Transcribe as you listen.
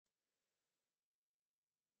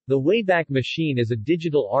The Wayback Machine is a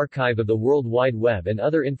digital archive of the World Wide Web and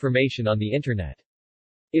other information on the Internet.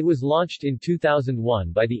 It was launched in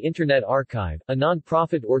 2001 by the Internet Archive, a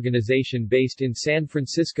non-profit organization based in San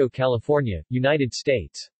Francisco, California, United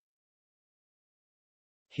States.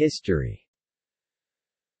 History.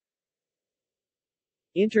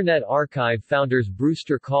 Internet Archive founders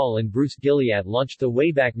Brewster Kahle and Bruce Gilliatt launched the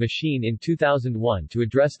Wayback Machine in 2001 to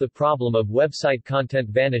address the problem of website content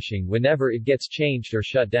vanishing whenever it gets changed or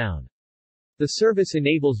shut down. The service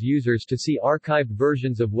enables users to see archived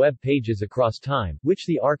versions of web pages across time, which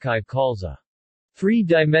the archive calls a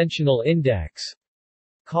three-dimensional index.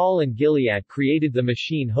 Kahle and Gilliatt created the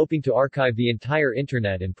machine hoping to archive the entire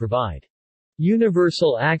Internet and provide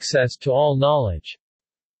universal access to all knowledge.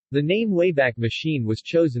 The name Wayback Machine was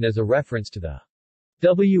chosen as a reference to the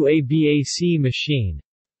WABAC machine,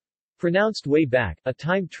 pronounced way back, a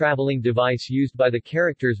time-traveling device used by the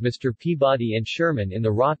characters Mr. Peabody and Sherman in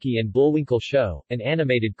the Rocky and Bullwinkle Show, an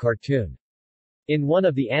animated cartoon. In one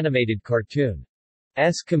of the animated cartoon's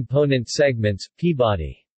component segments,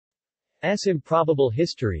 Peabody's improbable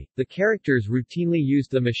history, the characters routinely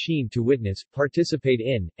used the machine to witness, participate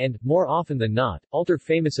in, and, more often than not, alter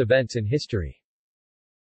famous events in history.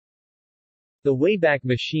 The Wayback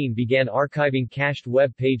Machine began archiving cached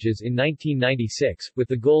web pages in 1996, with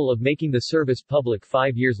the goal of making the service public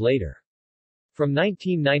 5 years later. From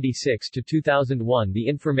 1996 to 2001 the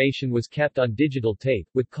information was kept on digital tape,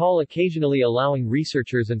 with Kahle occasionally allowing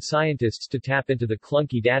researchers and scientists to tap into the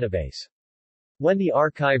clunky database. When the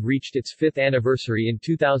archive reached its 5th anniversary in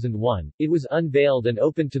 2001, it was unveiled and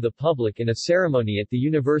opened to the public in a ceremony at the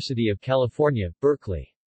University of California,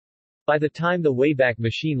 Berkeley. By the time the Wayback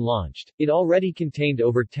Machine launched, it already contained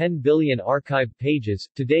over 10 billion archived pages.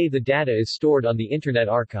 Today the data is stored on the Internet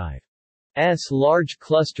Archive's large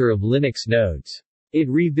cluster of Linux nodes. It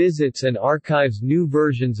revisits and archives new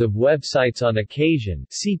versions of websites on occasion.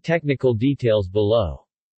 See technical details below.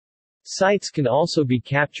 Sites can also be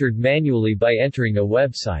captured manually by entering a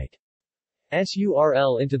website's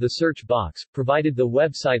URL into the search box, provided the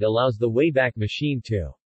website allows the Wayback Machine to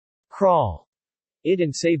crawl it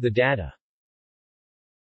and save the data.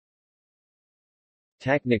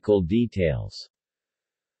 Technical details.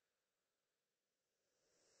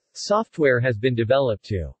 Software has been developed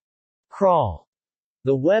to crawl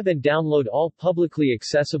the web and download all publicly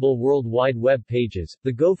accessible World Wide Web pages,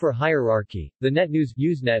 the Gopher hierarchy, the NetNews,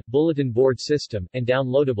 Usenet, bulletin board system, and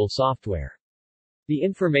downloadable software. The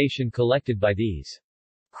information collected by these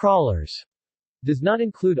crawlers does not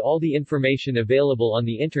include all the information available on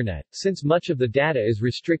the Internet, since much of the data is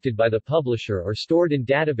restricted by the publisher or stored in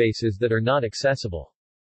databases that are not accessible.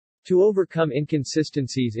 To overcome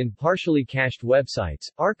inconsistencies in partially cached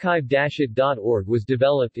websites, archive-it.org was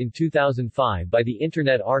developed in 2005 by the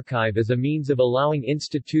Internet Archive as a means of allowing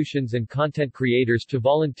institutions and content creators to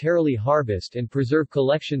voluntarily harvest and preserve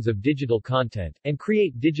collections of digital content, and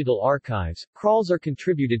create digital archives. Crawls are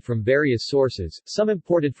contributed from various sources, some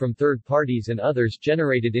imported from third parties and others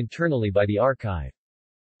generated internally by the archive.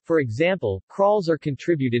 For example, crawls are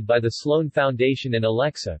contributed by the Sloan Foundation and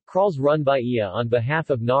Alexa, crawls run by IA on behalf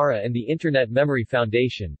of NARA and the Internet Memory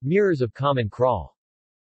Foundation, mirrors of common crawl.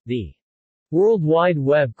 The World Wide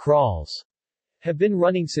Web crawls have been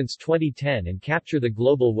running since 2010 and capture the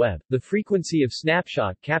global web. The frequency of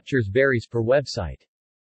snapshot captures varies per website.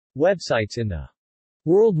 Websites in the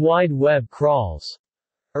World Wide Web crawls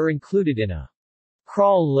are included in a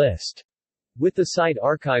crawl list, with the site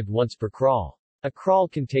archived once per crawl. A crawl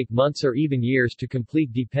can take months or even years to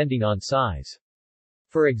complete depending on size.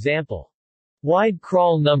 For example, Wide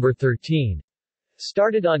Crawl number 13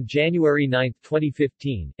 started on January 9,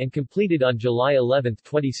 2015, and completed on July 11,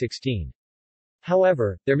 2016.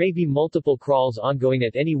 However, there may be multiple crawls ongoing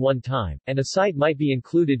at any one time, and a site might be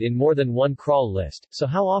included in more than one crawl list, so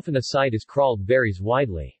how often a site is crawled varies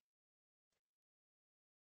widely.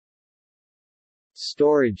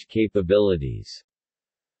 Storage capabilities.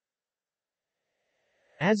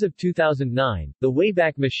 As of 2009, the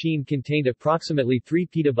Wayback Machine contained approximately 3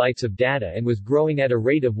 petabytes of data and was growing at a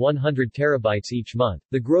rate of 100 terabytes each month.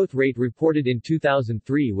 The growth rate reported in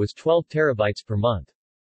 2003 was 12 terabytes per month.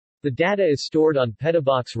 The data is stored on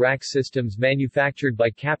Petabox rack systems manufactured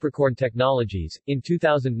by Capricorn Technologies. In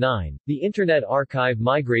 2009, the Internet Archive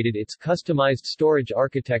migrated its customized storage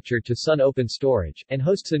architecture to Sun Open Storage, and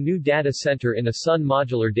hosts a new data center in a Sun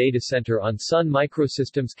Modular Data Center on Sun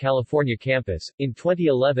Microsystems California campus. In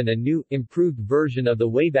 2011, a new, improved version of the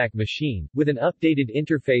Wayback Machine, with an updated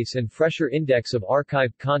interface and fresher index of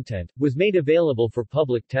archived content, was made available for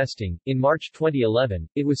public testing. In March 2011,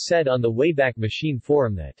 it was said on the Wayback Machine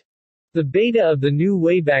forum that The beta of the new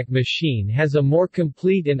Wayback Machine has a more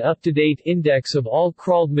complete and up-to-date index of all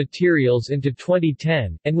crawled materials into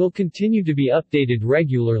 2010, and will continue to be updated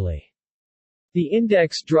regularly. The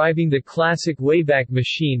index driving the classic Wayback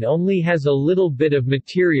Machine only has a little bit of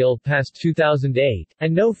material past 2008,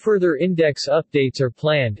 and no further index updates are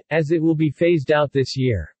planned, as it will be phased out this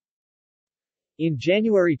year. In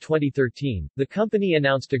January 2013, the company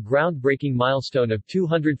announced a groundbreaking milestone of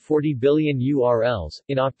 240 billion URLs.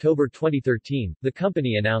 In October 2013, the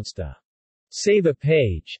company announced the Save a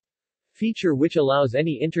Page feature, which allows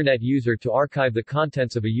any Internet user to archive the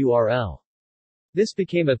contents of a URL. This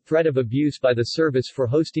became a threat of abuse by the service for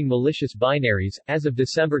hosting malicious binaries. As of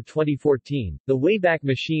December 2014, the Wayback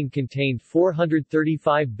Machine contained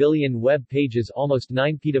 435 billion web pages, almost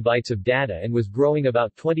 9 petabytes of data, and was growing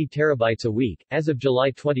about 20 terabytes a week. As of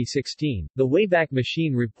July 2016, the Wayback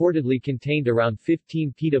Machine reportedly contained around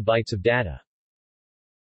 15 petabytes of data.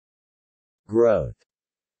 Growth.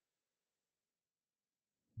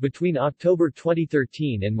 Between October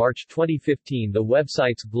 2013 and March 2015, the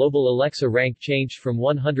website's global Alexa rank changed from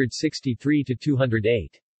 163 to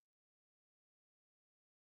 208.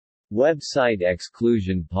 Website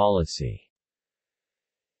exclusion policy.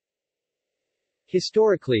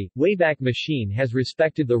 Historically, Wayback Machine has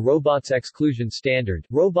respected the robots exclusion standard,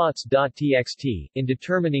 robots.txt, in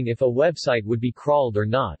determining if a website would be crawled or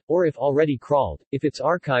not, or if already crawled, if its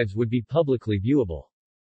archives would be publicly viewable.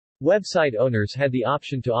 Website owners had the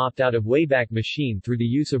option to opt out of Wayback Machine through the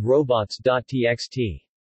use of robots.txt.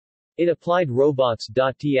 It applied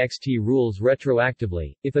robots.txt rules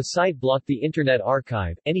retroactively. If a site blocked the Internet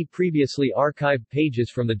Archive, any previously archived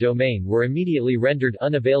pages from the domain were immediately rendered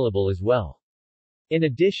unavailable as well. In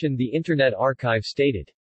addition, the Internet Archive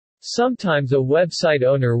stated, "Sometimes a website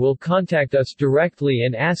owner will contact us directly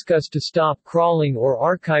and ask us to stop crawling or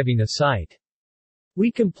archiving a site.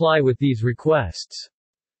 We comply with these requests."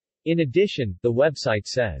 In addition, the website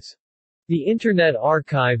says, "The Internet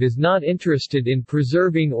Archive is not interested in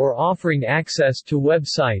preserving or offering access to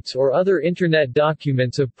websites or other Internet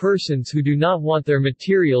documents of persons who do not want their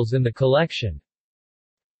materials in the collection."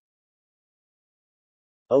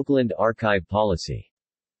 Oakland Archive Policy.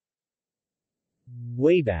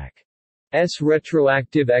 Wayback's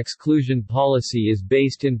retroactive exclusion policy is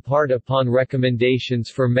based in part upon recommendations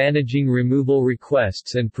for managing removal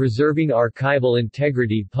requests and preserving archival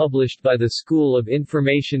integrity published by the School of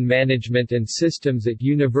Information Management and Systems at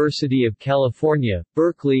University of California,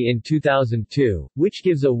 Berkeley in 2002, which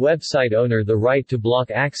gives a website owner the right to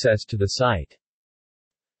block access to the site.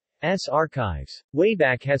 Archives.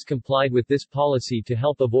 Wayback has complied with this policy to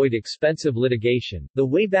help avoid expensive litigation. The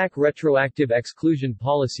Wayback retroactive exclusion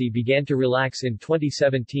policy began to relax in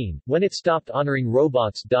 2017, when it stopped honoring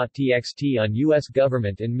robots.txt on U.S.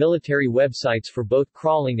 government and military websites for both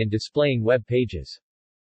crawling and displaying web pages.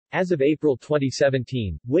 As of April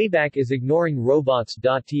 2017, Wayback is ignoring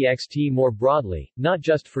robots.txt more broadly, not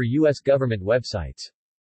just for U.S. government websites.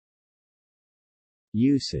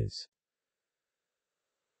 Uses.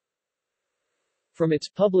 From its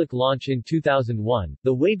public launch in 2001,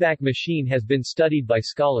 the Wayback Machine has been studied by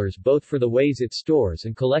scholars both for the ways it stores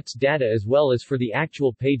and collects data as well as for the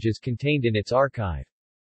actual pages contained in its archive.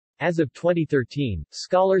 As of 2013,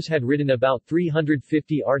 scholars had written about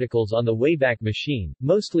 350 articles on the Wayback Machine,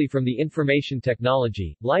 mostly from the information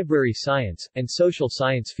technology, library science, and social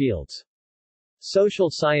science fields. Social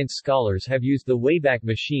science scholars have used the Wayback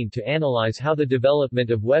Machine to analyze how the development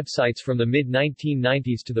of websites from the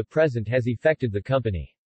mid-1990s to the present has affected the company's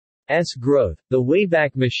growth. The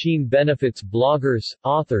Wayback Machine benefits bloggers,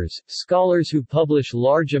 authors, scholars who publish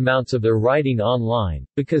large amounts of their writing online,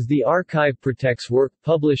 because the archive protects work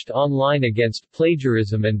published online against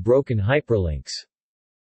plagiarism and broken hyperlinks.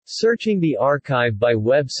 Searching the archive by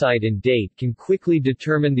website and date can quickly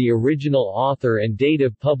determine the original author and date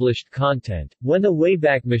of published content. When the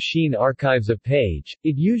Wayback Machine archives a page,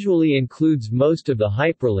 it usually includes most of the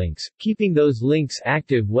hyperlinks, keeping those links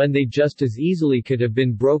active when they just as easily could have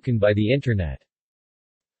been broken by the Internet's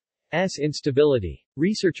instability.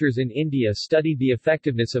 Researchers in India studied the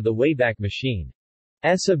effectiveness of the Wayback Machine.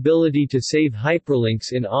 Ability to save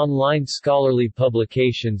hyperlinks in online scholarly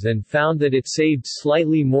publications and found that it saved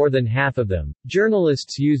slightly more than half of them.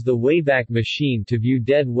 Journalists use the Wayback Machine to view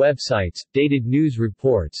dead websites, dated news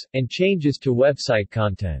reports, and changes to website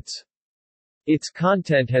contents. Its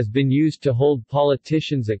content has been used to hold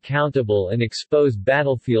politicians accountable and expose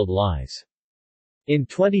battlefield lies. In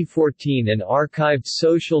 2014, an archived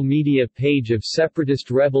social media page of separatist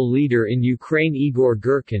rebel leader in Ukraine Igor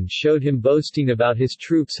Girkin showed him boasting about his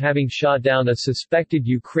troops having shot down a suspected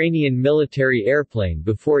Ukrainian military airplane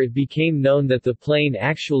before it became known that the plane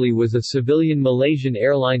actually was a civilian Malaysian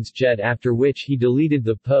Airlines jet, after which he deleted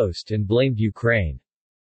the post and blamed Ukraine's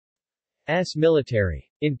military.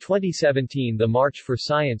 In 2017, the March for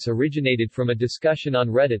Science originated from a discussion on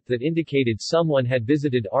Reddit that indicated someone had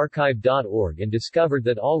visited archive.org and discovered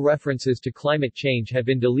that all references to climate change had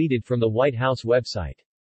been deleted from the White House website.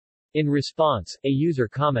 In response, a user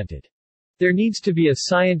commented, "There needs to be a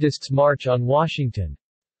scientists' march on Washington."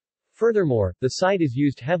 Furthermore, the site is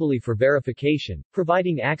used heavily for verification,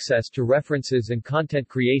 providing access to references and content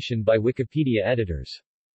creation by Wikipedia editors.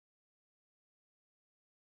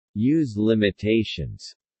 Use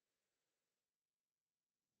limitations.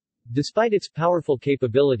 Despite its powerful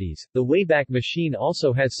capabilities, the Wayback Machine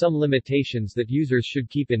also has some limitations that users should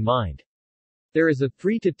keep in mind. There is a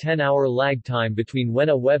 3 to 10 hour lag time between when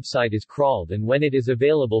a website is crawled and when it is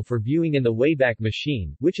available for viewing in the Wayback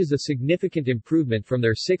Machine, which is a significant improvement from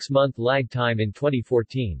their 6-month lag time in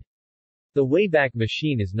 2014. The Wayback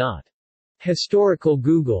Machine is not historical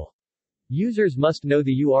Google. Users must know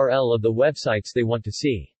the URL of the websites they want to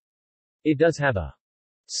see. It does have a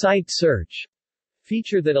site search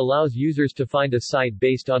feature that allows users to find a site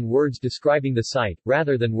based on words describing the site,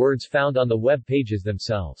 rather than words found on the web pages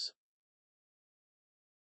themselves.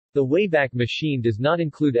 The Wayback Machine does not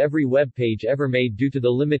include every web page ever made due to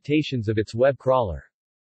the limitations of its web crawler.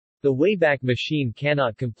 The Wayback Machine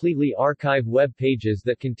cannot completely archive web pages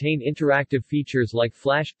that contain interactive features like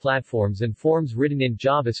Flash platforms and forms written in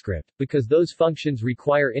JavaScript, because those functions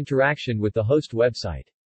require interaction with the host website.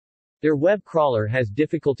 Their web crawler has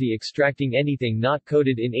difficulty extracting anything not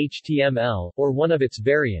coded in HTML, or one of its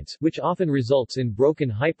variants, which often results in broken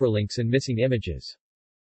hyperlinks and missing images.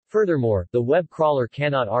 Furthermore, the web crawler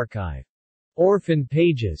cannot archive orphan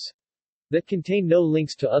pages that contain no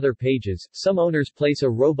links to other pages. Some owners place a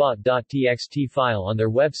robot.txt file on their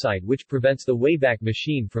website, which prevents the Wayback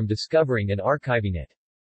Machine from discovering and archiving it.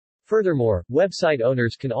 Furthermore, website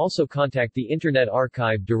owners can also contact the Internet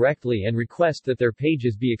Archive directly and request that their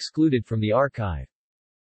pages be excluded from the archive.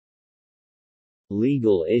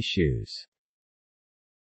 Legal issues.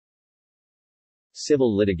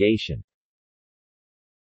 Civil litigation.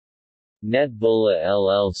 Netbulla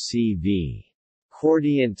LLC v.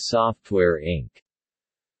 Cordiant Software Inc.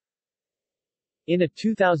 In a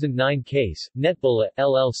 2009 case, Netbulla,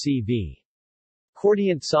 LLC v.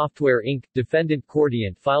 Cordiant Software Inc., defendant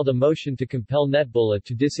Cordiant filed a motion to compel Netbulla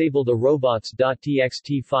to disable the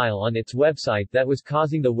robots.txt file on its website that was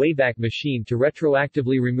causing the Wayback Machine to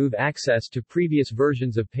retroactively remove access to previous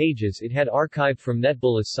versions of pages it had archived from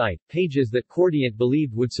Netbulla's site, pages that Cordiant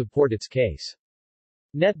believed would support its case.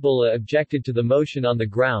 Netbulla objected to the motion on the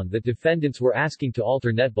ground that defendants were asking to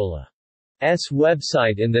alter Netbulla's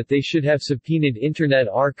website and that they should have subpoenaed Internet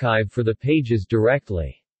Archive for the pages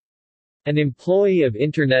directly. An employee of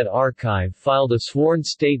Internet Archive filed a sworn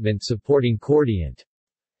statement supporting Cordiant's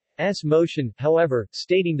motion, however,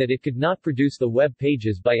 stating that it could not produce the web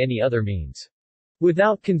pages by any other means,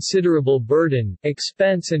 without considerable burden,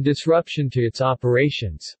 expense and disruption to its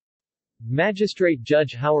operations. Magistrate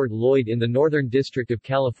Judge Howard Lloyd in the Northern District of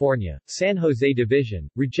California, San Jose Division,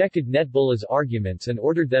 rejected Netbulla's arguments and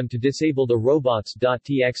ordered them to disable the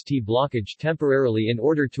robots.txt blockage temporarily in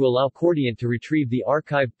order to allow Cordiant to retrieve the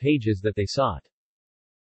archived pages that they sought.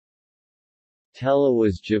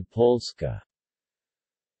 Telewizja Polska.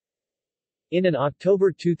 In an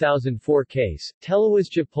October 2004 case,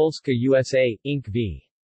 Telewizja Polska USA, Inc. v.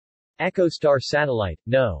 EchoStar Satellite,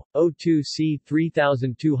 No. 02C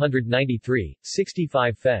 3293,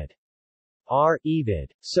 65 Fed. R. Evid.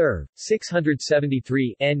 Serv.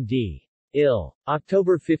 673, ND. IL.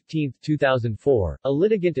 October 15, 2004, a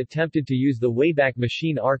litigant attempted to use the Wayback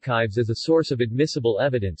Machine archives as a source of admissible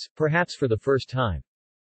evidence, perhaps for the first time.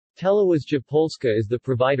 Telewizja Polska is the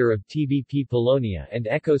provider of TVP Polonia and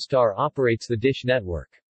EchoStar operates the Dish network.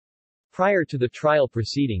 Prior to the trial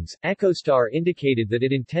proceedings, EchoStar indicated that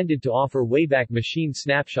it intended to offer Wayback Machine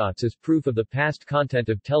snapshots as proof of the past content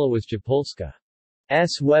of Telewizja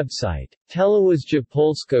Polska's website. Telewizja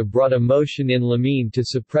Polska brought a motion in Limine to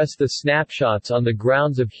suppress the snapshots on the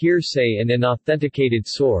grounds of hearsay and an authenticated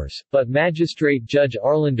source, but Magistrate Judge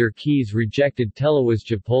Arlinder Keys rejected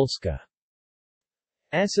Telewizja Polska's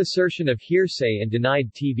assertion of hearsay and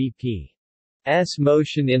denied TVP.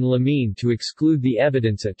 Motion in Limine to exclude the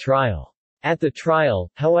evidence at trial. At the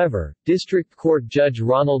trial, however, District Court Judge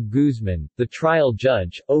Ronald Guzman, the trial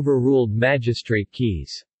judge, overruled Magistrate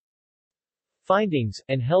Keys' findings,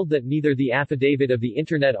 and held that neither the affidavit of the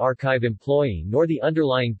Internet Archive employee nor the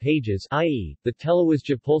underlying pages, i.e., the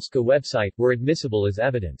Telewizyja Polska website, were admissible as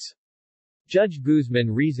evidence. Judge Guzman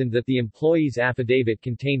reasoned that the employee's affidavit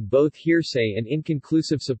contained both hearsay and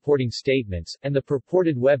inconclusive supporting statements, and the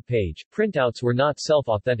purported web page printouts were not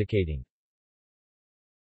self-authenticating.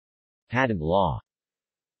 Patent law.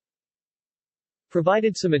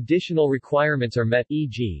 Provided some additional requirements are met,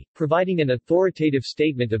 e.g., providing an authoritative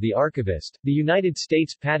statement of the archivist, the United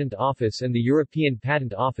States Patent Office and the European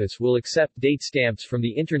Patent Office will accept date stamps from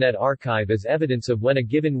the Internet Archive as evidence of when a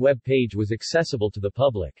given web page was accessible to the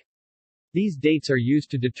public. These dates are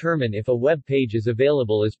used to determine if a web page is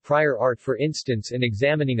available as prior art, for instance, in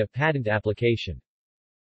examining a patent application.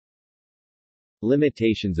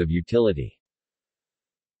 Limitations of utility.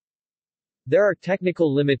 There are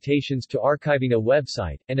technical limitations to archiving a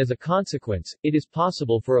website, and as a consequence, it is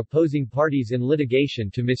possible for opposing parties in litigation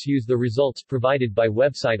to misuse the results provided by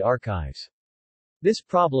website archives. This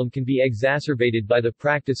problem can be exacerbated by the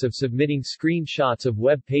practice of submitting screenshots of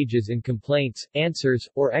web pages in complaints, answers,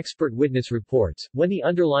 or expert witness reports, when the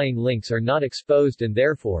underlying links are not exposed and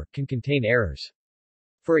therefore, can contain errors.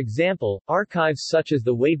 For example, archives such as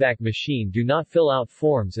the Wayback Machine do not fill out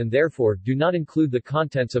forms and therefore, do not include the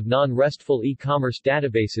contents of non-RESTful e-commerce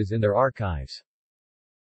databases in their archives.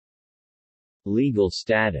 Legal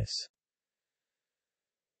status.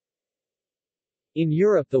 In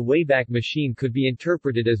Europe, the Wayback Machine could be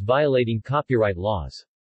interpreted as violating copyright laws.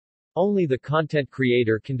 Only the content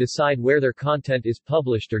creator can decide where their content is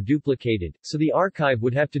published or duplicated, so the archive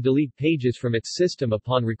would have to delete pages from its system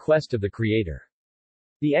upon request of the creator.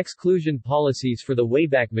 The exclusion policies for the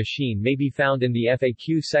Wayback Machine may be found in the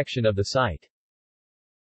FAQ section of the site.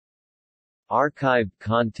 Archived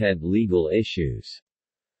content legal issues.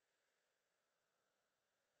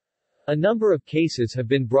 A number of cases have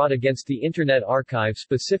been brought against the Internet Archive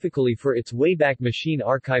specifically for its Wayback Machine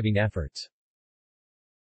archiving efforts.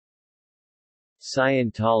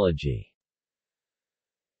 Scientology.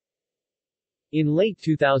 In late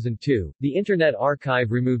 2002, the Internet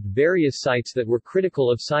Archive removed various sites that were critical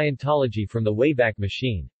of Scientology from the Wayback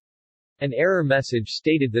Machine. An error message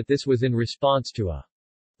stated that this was in response to a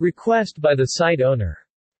request by the site owner.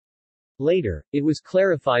 Later, it was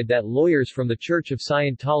clarified that lawyers from the Church of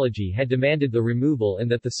Scientology had demanded the removal and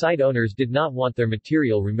that the site owners did not want their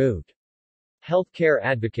material removed. Healthcare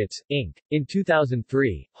Advocates, Inc. In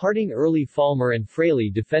 2003, Harding Early Falmer and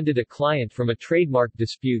Fraley defended a client from a trademark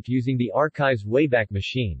dispute using the archive's Wayback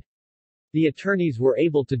Machine. The attorneys were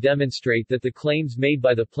able to demonstrate that the claims made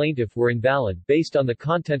by the plaintiff were invalid based on the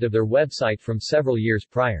content of their website from several years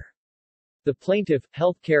prior. The plaintiff,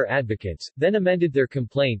 Healthcare Advocates, then amended their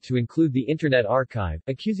complaint to include the Internet Archive,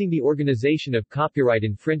 accusing the organization of copyright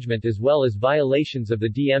infringement as well as violations of the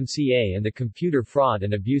DMCA and the Computer Fraud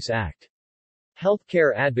and Abuse Act.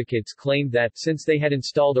 Healthcare Advocates claimed that, since they had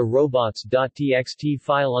installed a robots.txt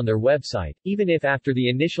file on their website, even if after the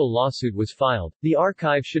initial lawsuit was filed, the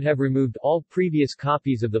archive should have removed all previous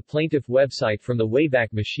copies of the plaintiff website from the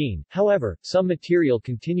Wayback Machine. However, some material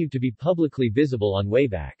continued to be publicly visible on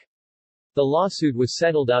Wayback. The lawsuit was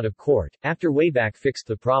settled out of court, after Wayback fixed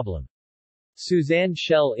the problem. Suzanne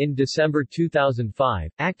Schell. In December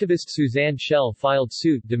 2005, activist Suzanne Schell filed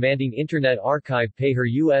suit demanding Internet Archive pay her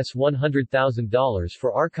US $100,000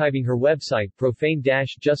 for archiving her website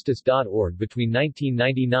profane-justice.org between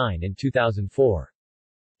 1999 and 2004.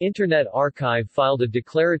 Internet Archive filed a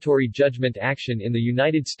declaratory judgment action in the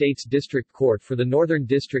United States District Court for the Northern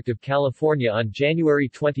District of California on January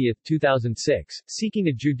 20, 2006, seeking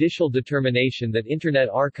a judicial determination that Internet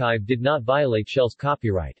Archive did not violate Schell's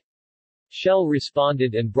copyright. Schell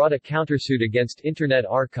responded and brought a countersuit against Internet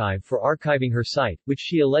Archive for archiving her site, which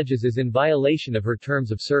she alleges is in violation of her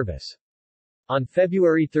terms of service. On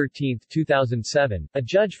February 13, 2007, a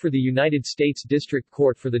judge for the United States District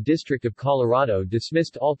Court for the District of Colorado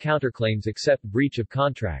dismissed all counterclaims except breach of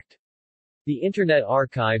contract. The Internet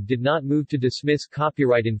Archive did not move to dismiss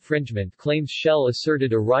copyright infringement claims Schell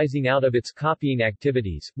asserted arising out of its copying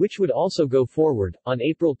activities, which would also go forward. On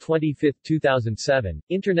April 25, 2007,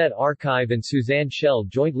 Internet Archive and Suzanne Schell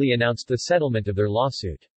jointly announced the settlement of their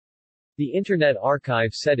lawsuit. The Internet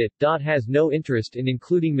Archive said it has no interest in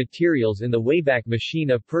including materials in the Wayback Machine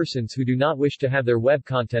of persons who do not wish to have their web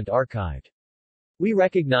content archived. We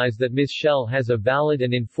recognize that Ms. Schell has a valid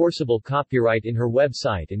and enforceable copyright in her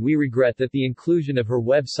website and we regret that the inclusion of her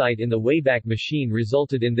website in the Wayback Machine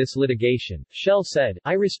resulted in this litigation. Schell said,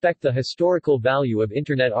 I respect the historical value of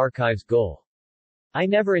Internet Archive's goal. I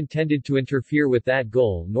never intended to interfere with that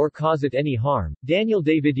goal nor cause it any harm. Daniel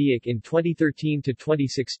Davidiak in 2013 to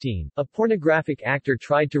 2016, a pornographic actor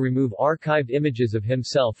tried to remove archived images of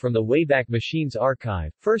himself from the Wayback Machine's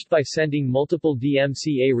archive, first by sending multiple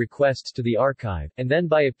DMCA requests to the archive, and then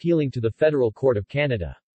by appealing to the Federal Court of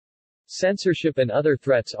Canada. Censorship and other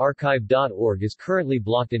threats. Archive.org is currently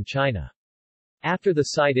blocked in China. After the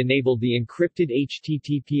site enabled the encrypted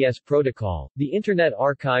HTTPS protocol, the Internet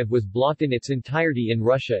Archive was blocked in its entirety in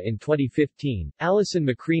Russia in 2015. Alison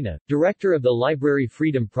Macrina, director of the Library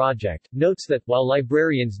Freedom Project, notes that, while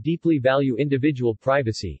librarians deeply value individual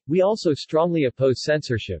privacy, we also strongly oppose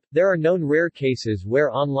censorship. There are known rare cases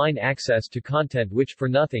where online access to content which, for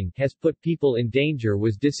nothing, has put people in danger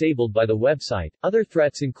was disabled by the website. Other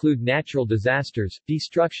threats include natural disasters,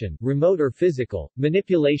 destruction, remote or physical,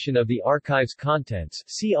 manipulation of the archive's contents.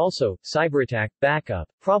 See also, cyberattack, backup,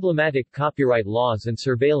 problematic copyright laws and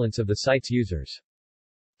surveillance of the site's users.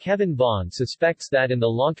 Kevin Vaughn suspects that in the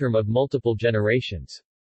long term of multiple generations,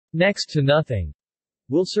 next to nothing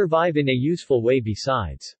will survive in a useful way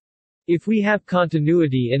besides. If we have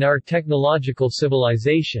continuity in our technological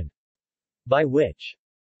civilization, by which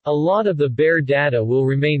a lot of the bare data will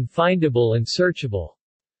remain findable and searchable.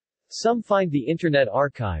 Some find the Internet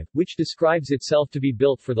Archive, which describes itself to be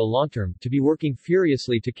built for the long term, to be working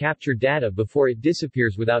furiously to capture data before it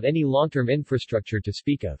disappears without any long-term infrastructure to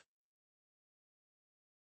speak of.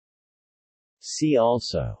 See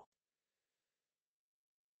also: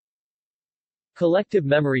 collective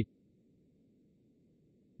memory,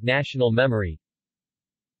 national memory,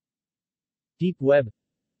 deep web,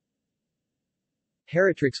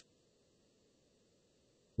 Heritrix,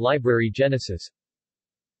 library genesis,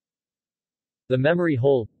 the memory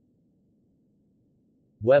hole,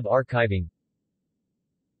 web archiving,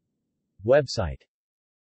 website.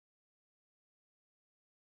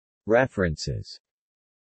 References.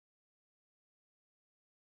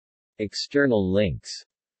 External links.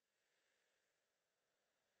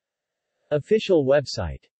 Official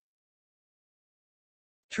website.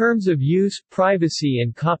 Terms of use, privacy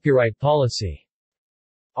and copyright policy.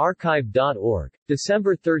 Archive.org.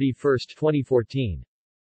 December 31, 2014.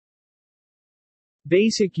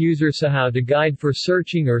 Basic user How-to Guide for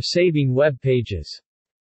Searching or Saving Web Pages.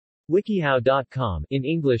 wikihow.com in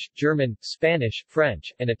English, German, Spanish,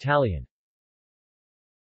 French, and Italian.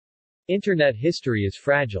 Internet history is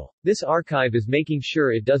fragile. This archive is making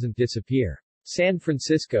sure it doesn't disappear. San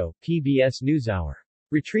Francisco, PBS NewsHour.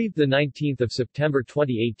 Retrieved 19 September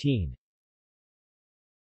 2018.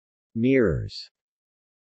 Mirrors.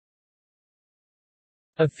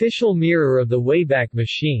 Official mirror of the Wayback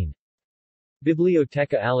Machine.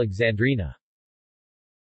 Biblioteca Alexandrina.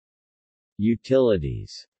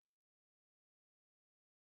 Utilities.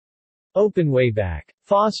 Open Wayback.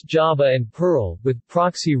 FOSS Java and Perl, with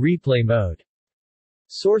proxy replay mode.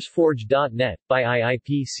 SourceForge.net, by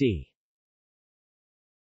IIPC.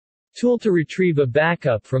 Tool to retrieve a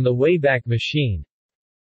backup from the Wayback Machine.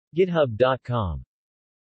 GitHub.com.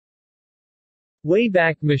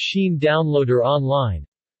 Wayback Machine Downloader online.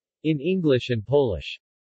 In English and Polish.